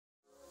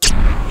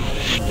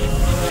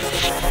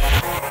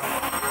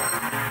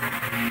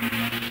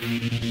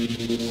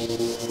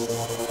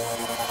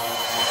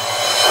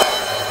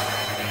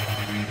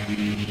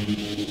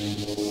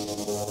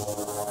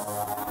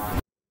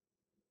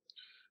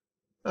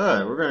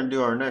Alright, we're going to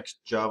do our next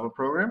Java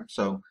program.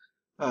 So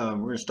we're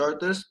going to start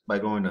this by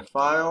going to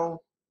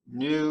File,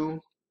 New,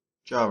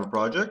 Java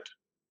Project.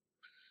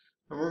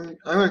 And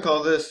I'm going to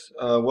call this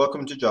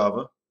Welcome to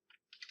Java.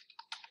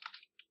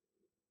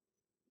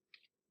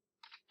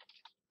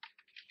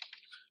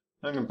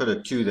 I'm going to put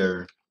a 2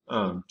 there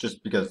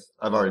just because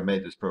I've already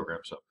made this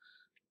program. So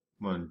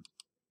I'm going to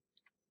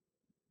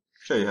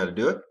show you how to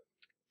do it.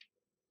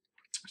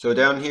 So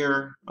down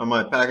here on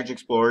my Package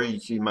Explorer, you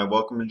see my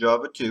Welcome to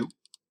Java 2.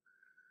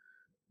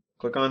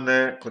 Click on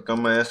that, click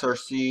on my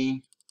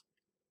SRC,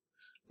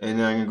 and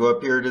then I'm going to go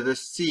up here to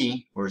this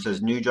C where it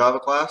says New Java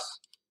Class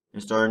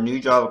and start a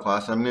new Java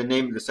class. I'm going to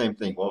name it the same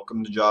thing,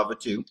 Welcome to Java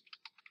 2.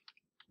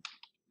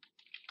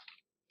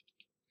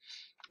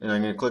 And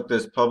I'm going to click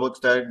this public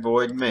static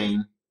void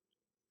main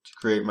to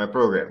create my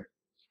program.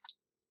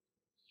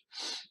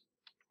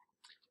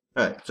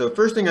 Alright, so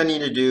first thing I need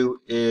to do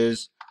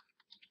is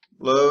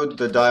load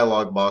the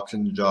dialog box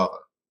into Java.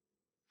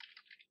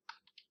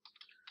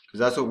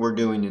 Because that's what we're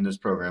doing in this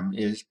program,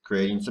 is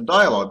creating some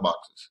dialog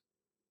boxes.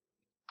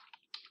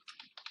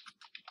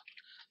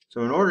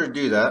 So in order to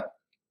do that,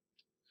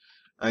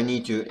 I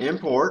need to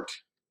import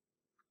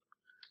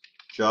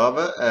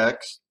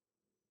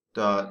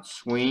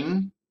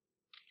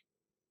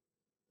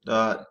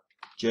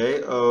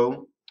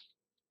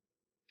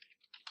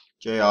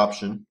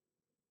javax.swing.joption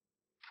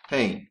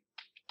pane.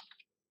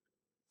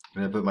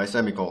 I'm going to put my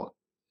semicolon.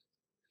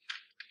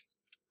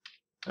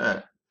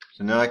 Alright,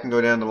 so now I can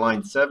go down to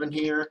line 7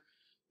 here,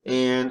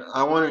 and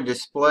I want to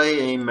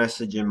display a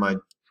message in my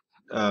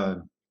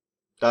dialog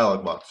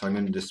box. So I'm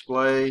going to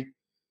display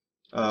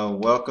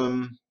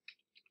welcome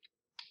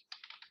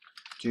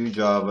to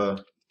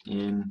Java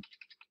in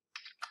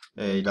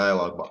a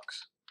dialog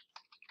box.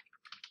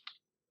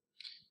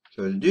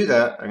 So to do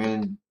that, I'm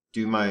going to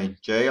do my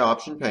J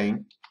option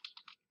pane,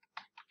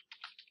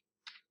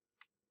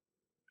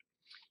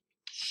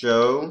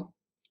 show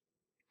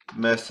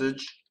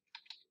message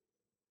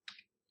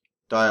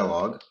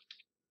dialog.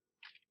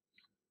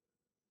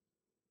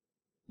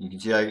 You can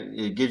see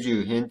it gives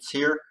you hints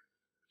here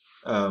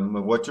of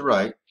what to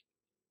write.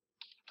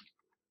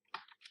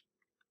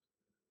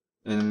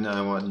 And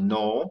I want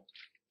null.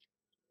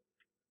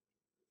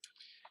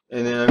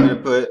 And then I'm going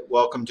to put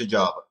welcome to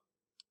Java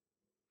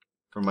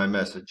for my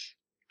message.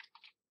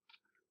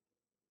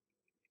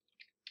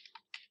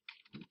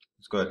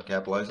 Let's go ahead and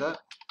capitalize that.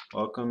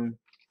 Welcome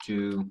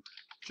to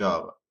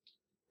Java.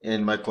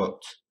 In my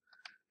quotes.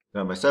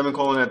 Got my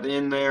semicolon at the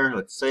end there.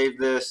 Let's save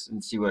this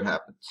and see what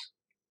happens.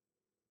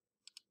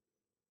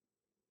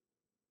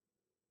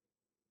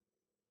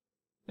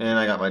 And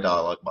I got my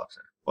dialog box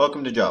there.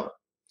 Welcome to Java.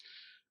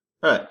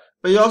 Alright,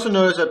 but you also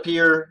notice up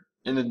here,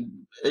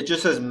 it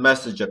just says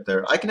message up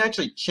there. I can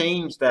actually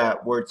change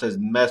that where it says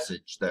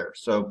message there.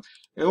 So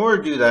in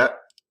order to do that,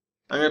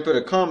 I'm going to put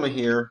a comma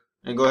here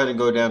and go ahead and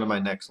go down to my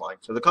next line.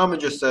 So the comma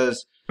just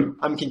says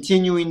I'm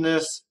continuing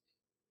this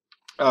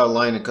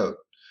line of code.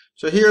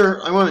 So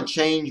here I want to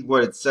change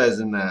what it says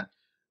in that.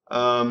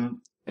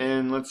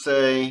 And let's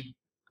say,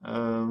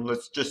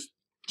 let's just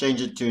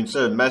change it to,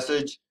 instead of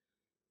message,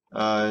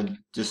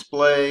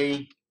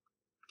 display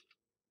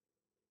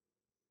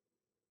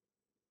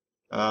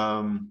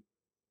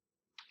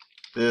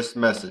this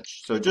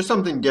message. So just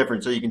something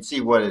different so you can see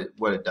what it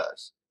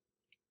does.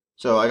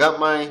 So I got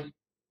my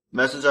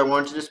message I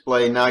want to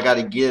display. Now I got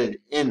to get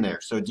it in there.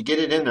 So to get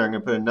it in there, I'm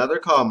going to put another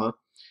comma.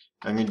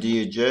 I'm going to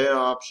do a J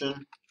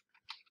option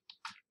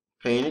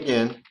pane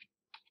again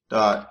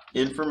dot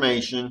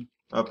information.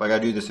 Oh, I got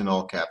to do this in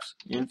all caps.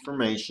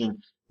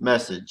 Information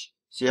message.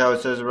 See how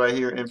it says it right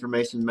here?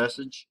 Information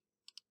message.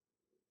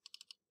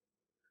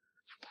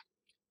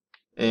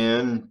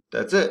 And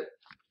that's it.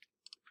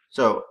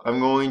 So I'm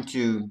going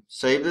to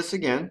save this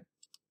again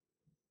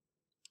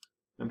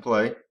and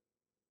play.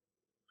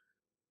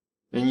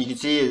 And you can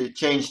see it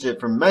changed it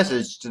from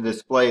message to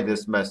display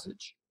this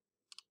message.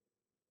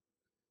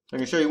 I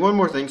can show you one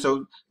more thing.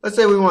 So let's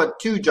say we want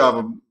two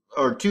Java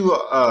or two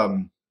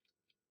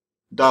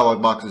dialog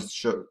boxes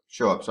to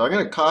show up. So I'm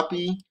going to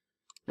copy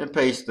and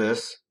paste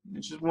this.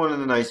 It's just one of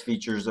the nice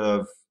features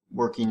of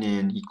working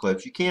in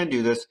Eclipse. You can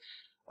do this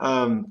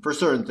for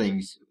certain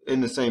things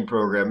in the same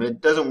program.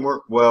 It doesn't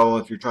work well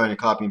if you're trying to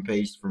copy and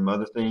paste from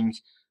other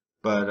things,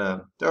 but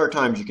there are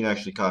times you can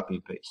actually copy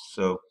and paste.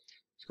 So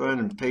let's go ahead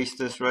and paste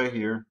this right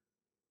here.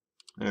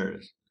 There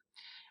it is.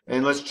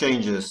 And let's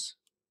change this.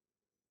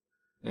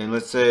 And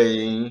let's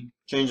say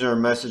change our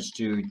message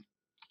to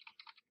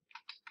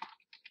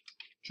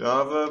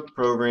Java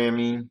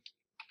programming,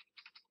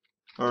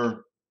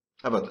 or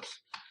how about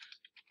this?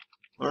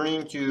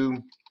 Learning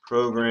to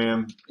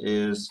program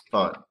is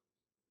fun.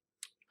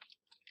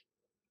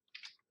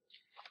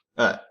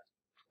 Alright,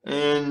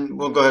 and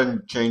we'll go ahead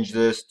and change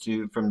this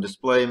to from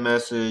display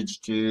message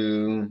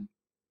to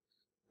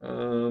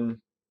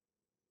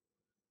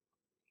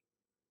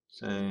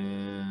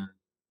say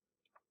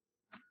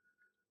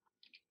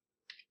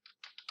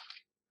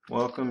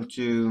welcome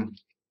to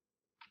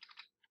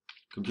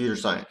computer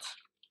science.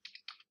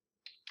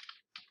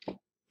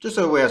 Just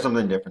so we have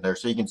something different there,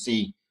 so you can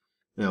see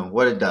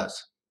what it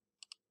does.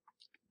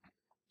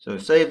 So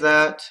save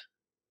that,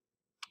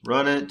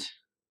 run it.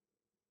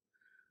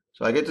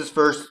 So I get this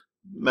first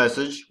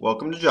message,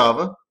 welcome to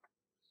Java,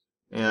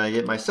 and I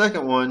get my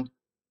second one,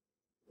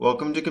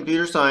 welcome to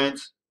computer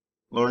science,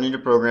 learning to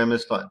program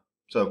is fun.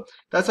 So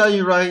that's how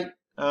you write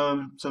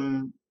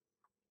some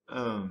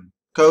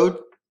code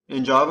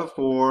in Java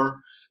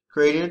for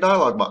creating a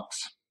dialog box.